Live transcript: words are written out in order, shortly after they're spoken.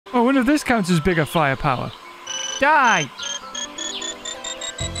Oh, I wonder if this counts as bigger firepower. Die!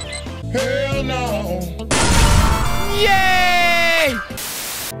 Hell no! Yay!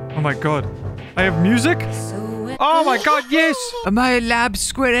 Oh my god. I have music? Oh my god, yes! Am I a lab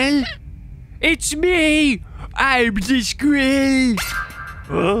squirrel? It's me! I'm the squirrel!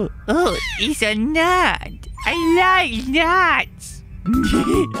 Oh, it's a nut. I like nuts.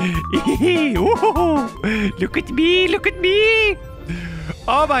 Look at me, look at me.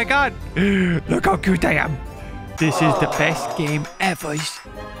 Oh my god! Look how cute I am! This is the best game ever.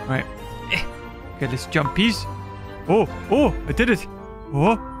 Right. Okay, let's jumpies. Oh, I did it.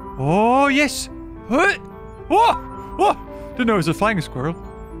 Oh, yes. Oh, didn't know it was a flying squirrel.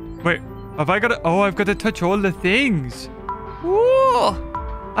 Wait, have I got to... Oh, I've got to touch all the things. Ooh,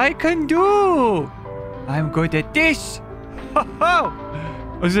 I can do. I'm good at this. I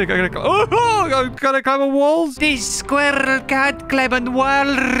gotta climb on walls. This squirrel can't climb on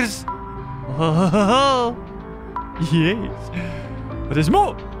walls. Oh, yes. But there's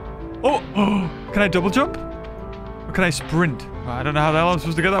more. Oh, can I double jump? Or can I sprint? I don't know how the hell I'm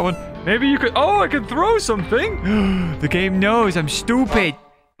supposed to get that one. Maybe you could... Oh, I can throw something. The game knows I'm stupid.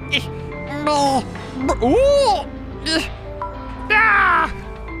 No. Ooh. Ah!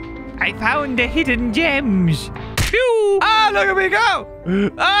 I found the hidden gems. Phew. Ah, look at me go.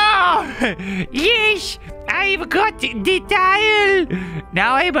 Ah. Yes, I've got the tile.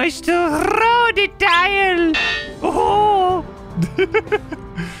 Now I must throw the tile. Oh.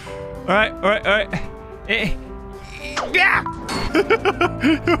 All right. Yeah.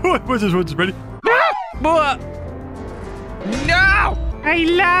 What's this one's ready? No! I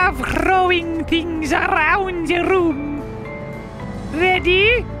love throwing things around the room.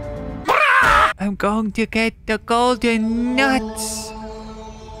 Ready? I'm going to get the golden nuts.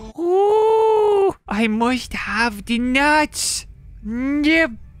 Ooh, I must have the nuts.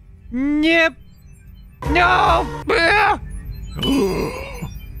 Yep. No.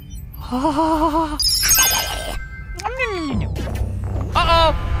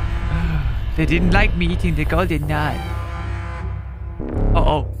 Uh-oh. They didn't like me eating the golden nut.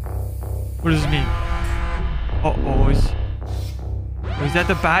 Uh-oh. What does this mean? Uh-oh. Is that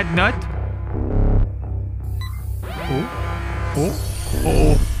the bad nut?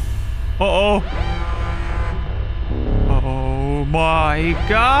 Uh-oh. Oh my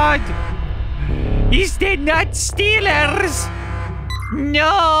god! Is the nut stealers?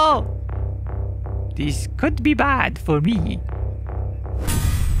 No! This could be bad for me.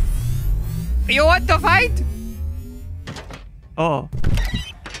 You want to fight? Oh,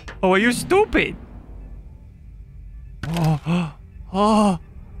 are you stupid? Oh,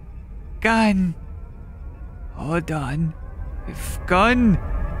 gun. Hold on. If gun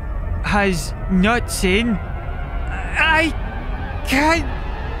has nuts in, I can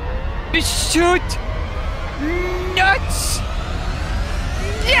shoot nuts.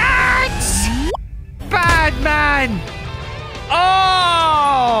 Nuts! Bad man!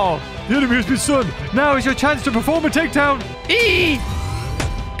 Oh! The enemy has been stunned. Now is your chance to perform a takedown. Eat!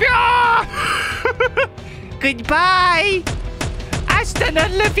 Goodbye! Hasta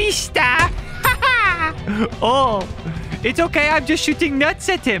la vista! Oh, it's okay. I'm just shooting nuts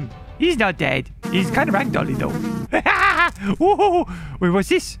at him. He's not dead. He's kind of ragdolly though. Whoa. Wait, what's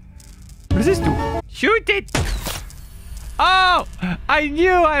this? What does this do? Shoot it! Oh, I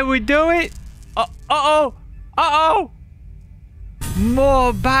knew I would do it. Uh-oh.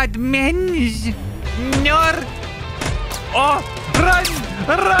 More bad men's. Nor. Oh, run.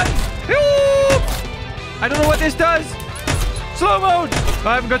 Ooh. I don't know what this does. Slow mode.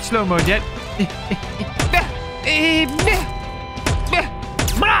 I haven't got slow mode yet.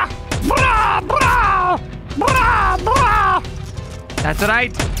 That's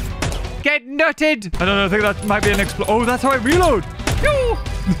right. Get nutted. I don't know. I think that might be an explosion. Oh, that's how I reload.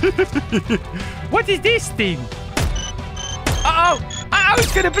 What is this thing? Uh-oh.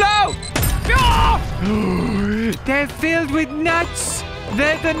 It's gonna blow. They're filled with nuts.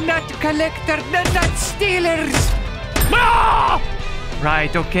 They're the nut collector, the nut stealers.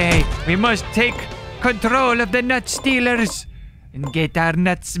 Right, okay. We must take control of the nut stealers and get our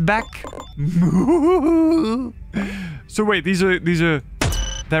nuts back. So wait, these are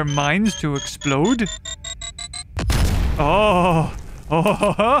their mines to explode? Oh,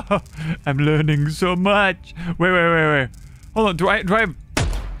 I'm learning so much. Wait. Hold on, do I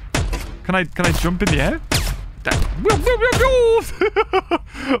can I jump in the air?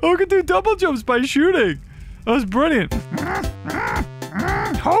 Oh, I can do double jumps by shooting. That was brilliant.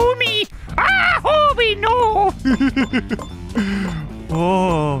 Homie! Homie, no!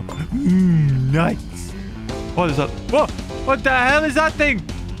 Oh, nice. What is that? Whoa, what the hell is that thing?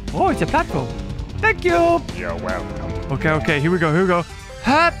 Oh, it's a platform. Thank you. You're welcome. Okay, okay. Here we go. Here we go.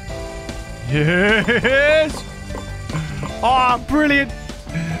 Hop. Yes. Oh, brilliant.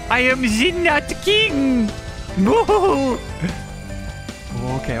 I am the Nut King. Woo.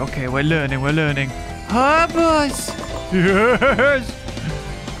 Okay, okay. We're learning. We're learning. Hobos. Yes.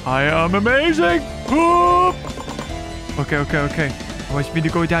 I am amazing. Whoop. Okay, okay, okay. I want me to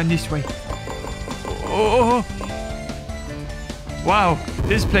go down this way. Oh. Wow,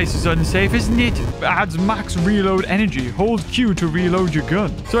 this place is unsafe, isn't it? It adds max reload energy. Hold Q to reload your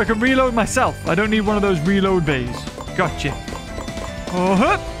gun. So I can reload myself. I don't need one of those reload bays. Gotcha. Oh,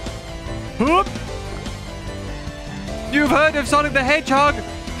 hup. Hup. You've heard of Sonic the Hedgehog?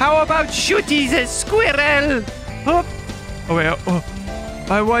 How about Shooty the Squirrel? Hup. Oh, wait. Oh.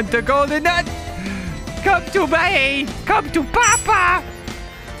 I want the golden nut. Come to me. Come to Papa.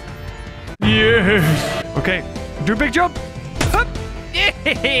 Yes. Okay. Do a big jump. Hup.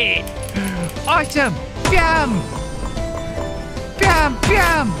 Yeah. Awesome. Bam. Bam.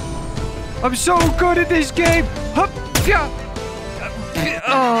 Bam. I'm so good at this game. Hup. Yeah.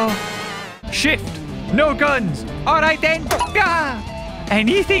 Oh. Shift. No guns. All right then. Yeah.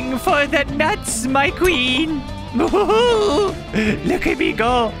 Anything for the nuts, my queen. Look at me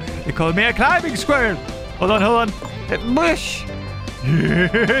go. They call me a climbing squirrel. Hold on, hold on. Mush.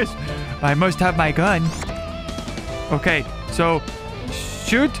 Yes. I must have my gun. Okay, so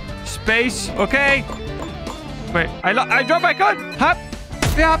shoot, space. Okay. Wait, I dropped my gun. Hop,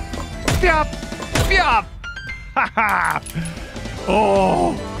 yap, yap, yap. Haha.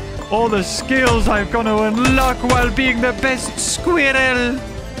 Oh, all the skills I've got to unlock while being the best squirrel.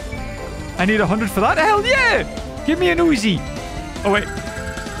 I need 100 for that. Hell yeah! Give me an Uzi. Oh wait.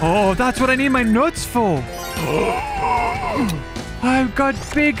 Oh, that's what I need my nuts for. I've got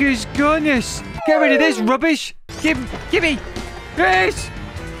biggest goodness. Get rid of this rubbish. Give me. Yes.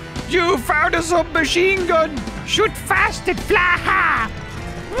 You found a submachine gun. Shoot fast and fly.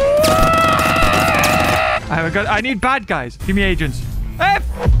 I need bad guys. Give me agents. F.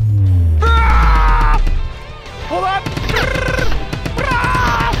 Hold on.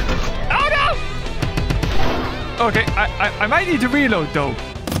 Oh no. Okay, I might need to reload though.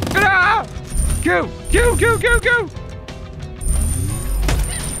 Go.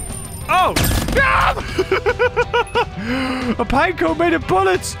 Oh! A pine cone made of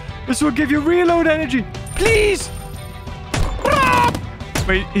bullets! This will give you reload energy! Please!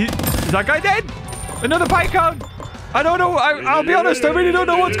 Wait, is that guy dead? Another pine cone! I don't know, I'll be honest, I really don't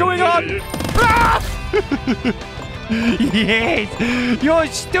know what's going on! Yes! You're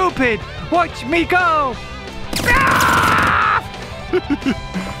stupid! Watch me go!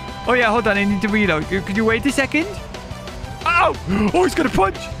 Oh yeah, hold on, I need to reload. Could you wait a second? Oh! Oh, he's gonna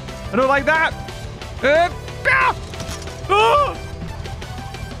punch! I don't like that. Oh!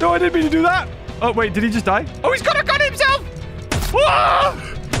 No, I didn't mean to do that. Oh, wait, did he just die? Oh, he's got a gun himself. Oh!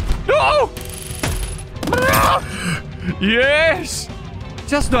 No! Yes!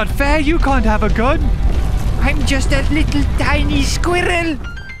 That's not fair. You can't have a gun. I'm just a little tiny squirrel.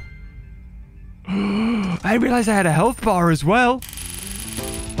 I realized I had a health bar as well.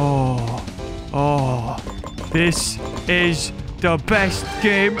 Oh, this is the best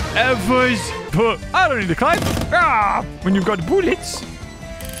game ever. But I don't need to climb. When you've got bullets.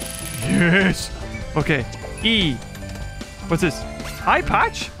 Yes. Okay. E. What's this? Eye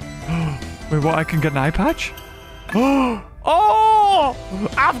patch? Wait, what? I can get an eye patch? Oh!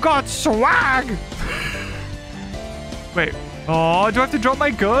 I've got swag. Wait. Oh, do I have to drop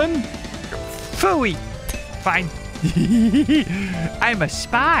my gun? Phooey. Fine. I'm a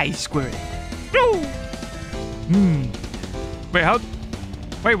spy, Squirrel. Wait, how?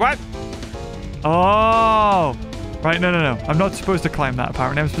 Wait, what? Oh. Right, no. I'm not supposed to climb that,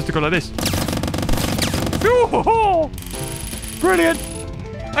 apparently. I'm supposed to go like this. Ooh, brilliant.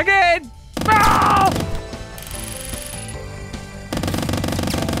 Again.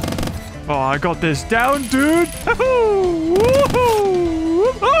 Oh, I got this down, dude.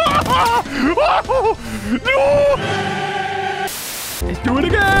 No! Let's do it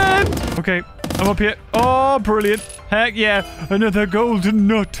again. Okay, I'm up here. Oh, brilliant. Heck yeah, another golden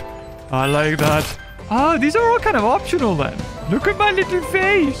nut. I like that. Oh, these are all kind of optional then. Look at my little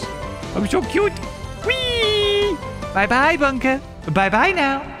face. I'm so cute. Whee! Bye-bye, Bunker. Bye-bye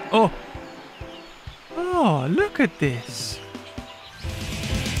now. Oh, look at this.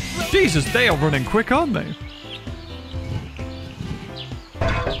 Jesus, they are running quick, aren't they?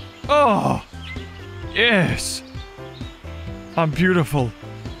 Oh, yes. I'm beautiful.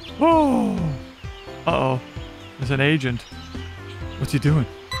 Oh. Uh-oh. There's an agent. What's he doing?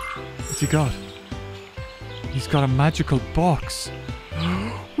 What's he got? He's got a magical box.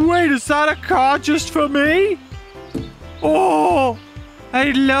 Whoa! Wait, is that a car just for me? Oh, I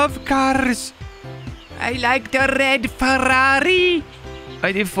love cars. I like the red Ferrari.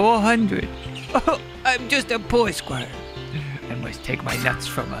 I did 400. Oh, I'm just a poor squirrel. I must take my nuts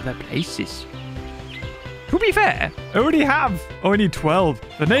from other places. To be fair, I already have only 12.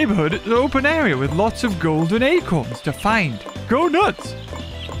 The neighborhood is an open area with lots of golden acorns to find. Go nuts.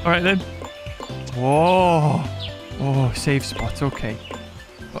 All right, then. Whoa. Oh, safe spots. Okay.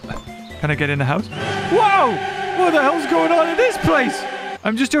 Can I get in the house? Whoa! What the hell's going on in this place?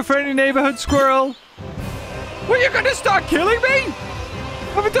 I'm just your friendly neighborhood squirrel. Well, you're gonna start killing me? I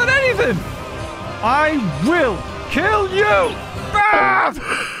haven't done anything. I will kill you. Ah!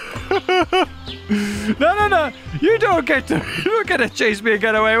 No. You don't get to chase me and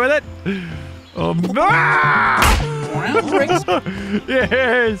get away with it.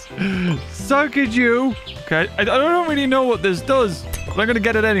 Yes. Suck at you. Okay. I don't really know what this does, but I'm gonna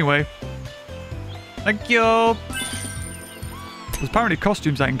get it anyway. Thank you. There's apparently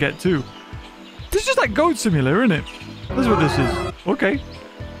costumes I can get too. This is just like Goat Simulator, isn't it? That's what this is. Okay.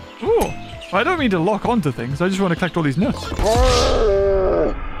 Ooh. I don't mean to lock onto things. I just want to collect all these nuts.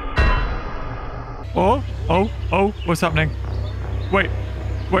 Oh. What's happening? Wait.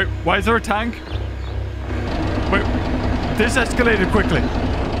 Why is there a tank? Wait. This escalated quickly.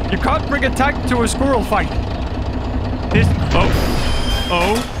 You can't bring a tank to a squirrel fight. This...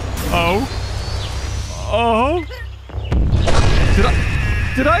 Oh.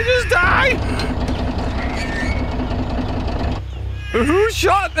 Did I just die? Who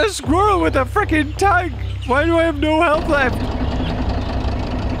shot the squirrel with a freaking tank? Why do I have no health left?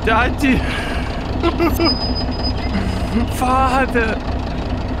 Daddy. Father.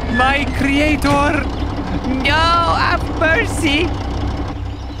 My creator. No, have mercy.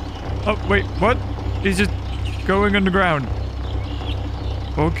 Oh, wait, what? He's just going underground.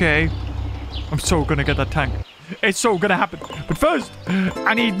 Okay. I'm so gonna get that tank. It's so gonna happen. But first,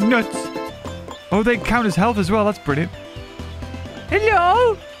 I need nuts. Oh, they count as health as well. That's brilliant.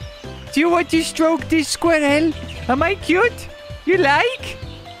 Hello? Do you want to stroke this squirrel? Am I cute? You like?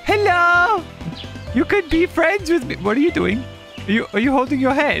 Hello? You could be friends with me. What are you doing? Are you holding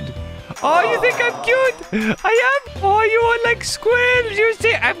your head? Oh, you think I'm cute? I am. Oh, you are like squirrels. You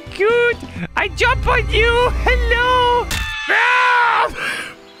say I'm cute. I jump on you. Hello. Ah!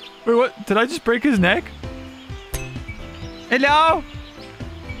 Wait, what? Did I just break his neck? Hello?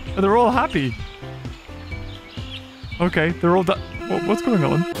 Oh, they're all happy. Okay, they're all done. What's going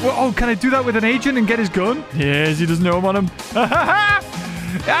on? Oh, can I do that with an agent and get his gun? Yes, he doesn't know I'm on him.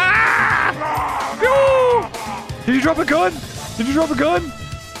 Did you drop a gun? Did you drop a gun?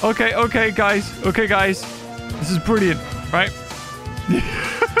 Okay, guys. Okay, guys. This is brilliant, right?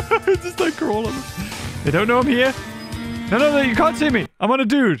 It's just like crawling. They don't know I'm here. No, you can't see me. I'm on a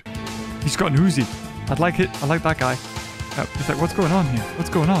dude. He's got an Uzi. I'd like it. I like that guy. He's like, what's going on here? What's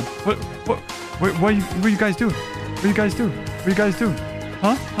going on? What are you guys doing? What are you guys doing? What are you guys doing?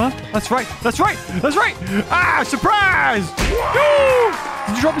 Huh? That's right. Ah, surprise! Woo!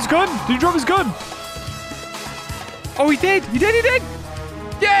 Did you drop his gun? Oh, he did.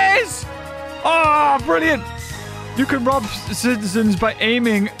 Yes! Oh, brilliant. You can rob citizens by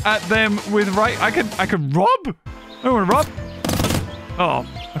aiming at them with right. I can rob? I don't want to rob. Oh,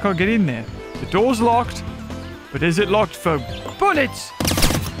 I can't get in there. The door's locked. But is it locked for bullets?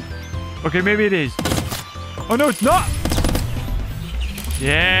 Okay, maybe it is. Oh, no, it's not.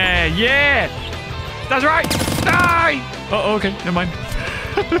 Yeah. That's right. Die. Oh, okay. Never mind.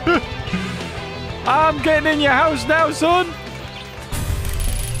 I'm getting in your house now, son.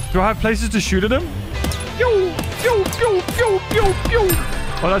 Do I have places to shoot at him? Pew.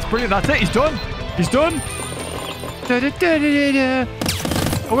 Oh, that's brilliant. That's it. He's done.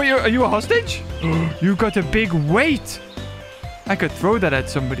 Oh, wait, are you a hostage? You got a big weight. I could throw that at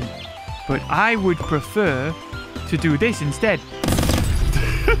somebody, but I would prefer to do this instead.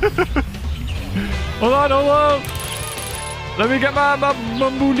 Hold on. Let me get my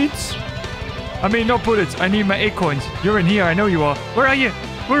bullets. I mean, not bullets. I need my acorns. You're in here. I know you are. Where are you?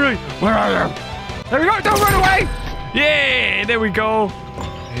 Where are you? There we go. Don't run away. Yeah, there we go.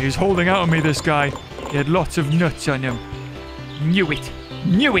 He's holding out on me, this guy. He had lots of nuts on him. Knew it.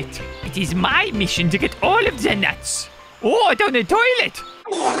 It is my mission to get all of the nuts. Oh, down the toilet.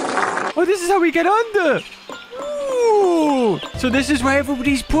 Oh, this is how we get under. Ooh. So this is where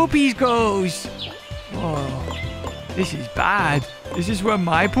everybody's poopies goes. Oh, this is bad. This is where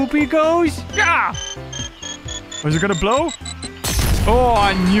my poopy goes. Yeah. Was it gonna blow? Oh,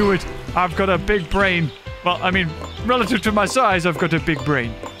 I knew it. I've got a big brain. Well, I mean, relative to my size, I've got a big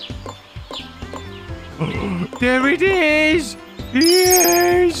brain. There it is.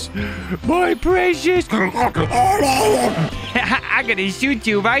 Yes! My precious. I'm gonna shoot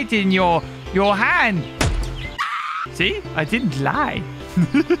you right in your hand. See? I didn't lie.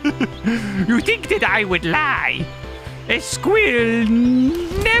 You think that I would lie? A squirrel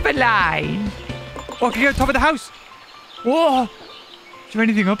never lies. Okay, on top of the house. Whoa. Is there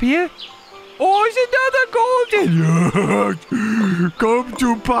anything up here? Oh, it's another golden. Yes. Come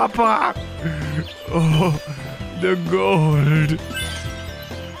to Papa. Oh, the gold.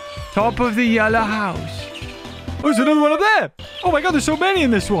 Top of the yellow house. Oh, there's another one up there. Oh my God, there's so many in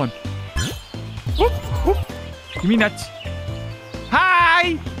this one. Whoop, whoop. Give me nuts.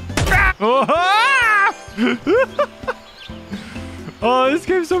 Hi. Oh, oh, this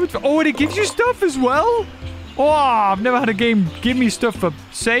game's so much fun. Oh, and it gives you stuff as well. Oh, I've never had a game give me stuff for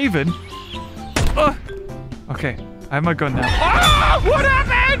saving. Oh. Okay, I have my gun now. Oh, what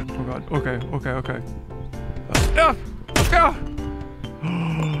happened? Oh God. Okay.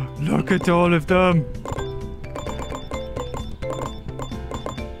 Look at all of them.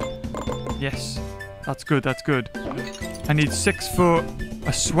 Yes, that's good. I need 6 for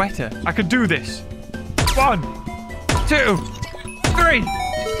a sweater. I can do this. 1, 2, 3.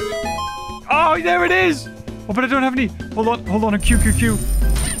 Oh, there it is. Oh, but I don't have any. Hold on. A Q.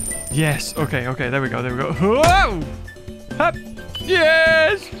 Yes. Okay. There we go. Whoa! Hup.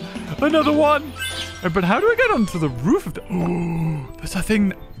 Yes. Another one. But how do I get onto the roof of the... Oh, there's a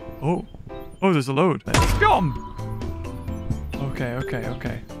thing... Oh, there's a load. Yum! Okay.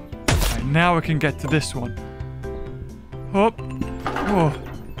 Right, now I can get to this one. Oh.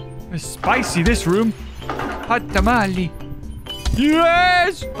 It's spicy, this room. Hot tamale.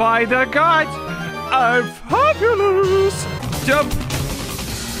 Yes! By the gods! I'm fabulous! Jump!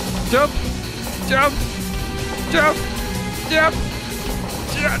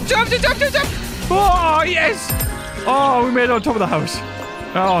 Oh, yes! Oh, we made it on top of the house.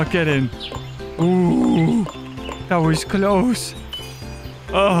 Oh, get in. Ooh, that was close.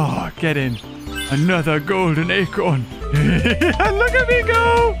 Oh, get in. Another golden acorn. Look at me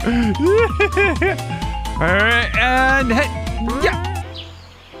go. Alright, and yeah.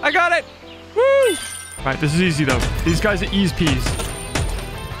 I got it. Woo! Right, this is easy though. These guys are ease peas.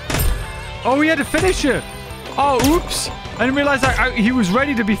 Oh, we had to finish it. Oh, oops. I didn't realize that he was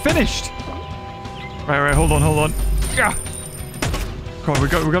ready to be finished. Right, hold on. Yeah. Come on, we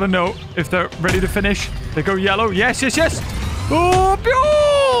got to know if they're ready to finish. They go yellow. Yes. Oh,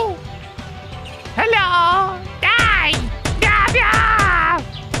 pew! Hello. Die.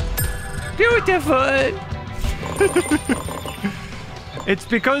 Beautiful. It's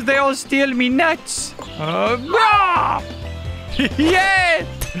because they all steal me nuts. Yeah.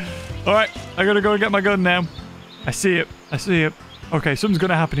 All right, I gotta go and get my gun now. I see it. Okay, something's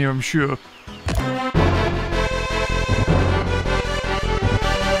gonna happen here, I'm sure.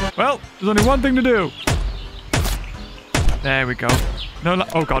 Well, there's only one thing to do. There we go. No,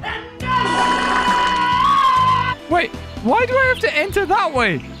 oh God. Wait, why do I have to enter that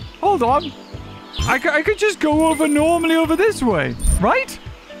way? Hold on. I could just go over normally over this way, right?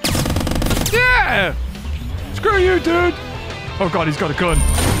 Yeah! Screw you, dude. Oh God, he's got a gun.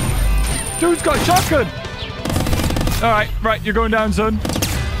 Dude's got a shotgun. All right, you're going down, son.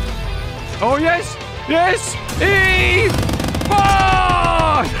 Oh, yes. Eve!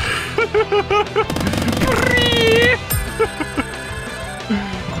 Oh!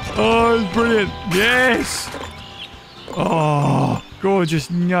 Oh, it's brilliant. Yes. Oh, gorgeous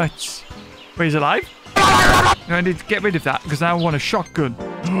nuts. Wait, he's alive? I need to get rid of that because I want a shotgun.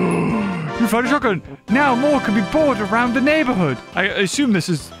 You found a shotgun. Now more can be bought around the neighborhood. I assume this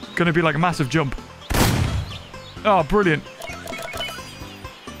is going to be like a massive jump. Oh, brilliant.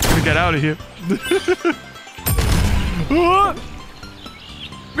 Let me get out of here.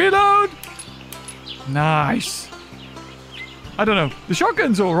 Reload. Nice. I don't know. The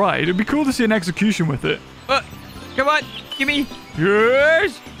shotgun's all right. It'd be cool to see an execution with it. Come on. Give me.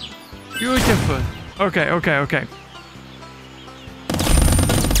 Yes. Beautiful. Okay.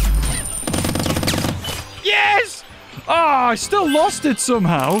 Yes! Oh, I still lost it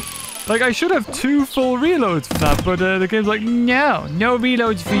somehow. Like, I should have 2 full reloads for that, but the game's like, no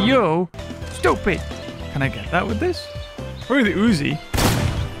reloads for you. Stupid. Can I get that with this? Or the Uzi?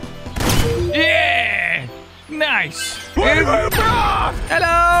 Yeah! Nice. Hello!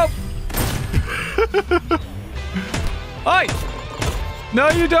 Hi! No,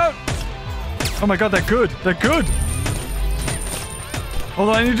 you don't. Oh my God, they're good. Hold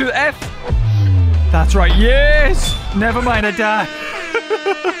on, I need to do the F. That's right. Yes! Never mind, I died.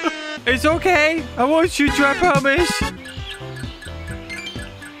 It's okay. I won't shoot you, I promise.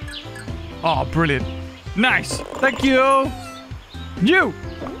 Oh, brilliant. Nice. Thank you. You.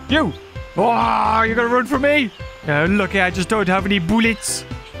 You. Oh, you're gonna run from me? Yeah, lucky I just don't have any bullets.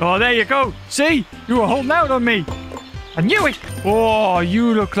 Oh, there you go. See? You were holding out on me. I knew it. Oh,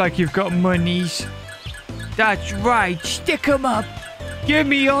 you look like you've got monies. That's right. Stick 'em up. Give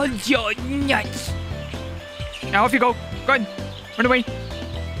me all your nuts. Now off you go. Go on. Run away.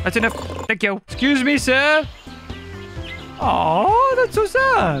 That's enough. Thank you. Excuse me, sir. Oh, that's so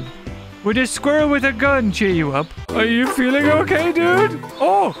sad. Would a squirrel with a gun cheer you up? Are you feeling okay, dude?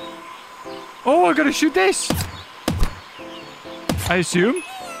 Oh. Oh, I gotta shoot this. I assume.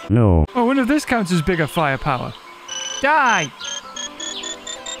 No. Oh, I wonder if this counts as bigger firepower. Die.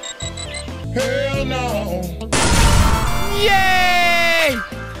 Hell no. Yay!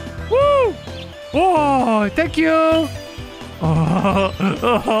 Woo! Oh, thank you.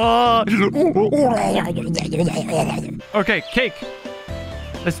 Okay, cake.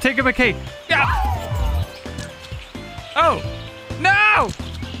 Let's take him a cake. Yeah. Oh, no!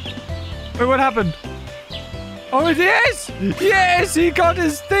 Wait, what happened? Oh, it is! Yes, he got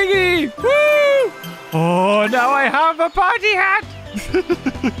his thingy! Woo! Oh, now I have a party hat!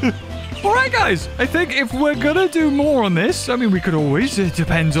 Alright, guys. I think if we're gonna do more on this, I mean, we could always. It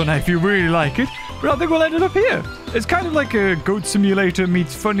depends on if you really like it. But I think we'll end it up here. It's kind of like a goat simulator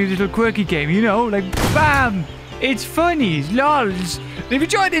meets funny little quirky game, you know? Like, bam! It's funny, lols. If you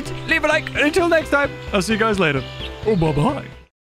enjoyed it, leave a like. And until next time, I'll see you guys later. Oh, bye-bye.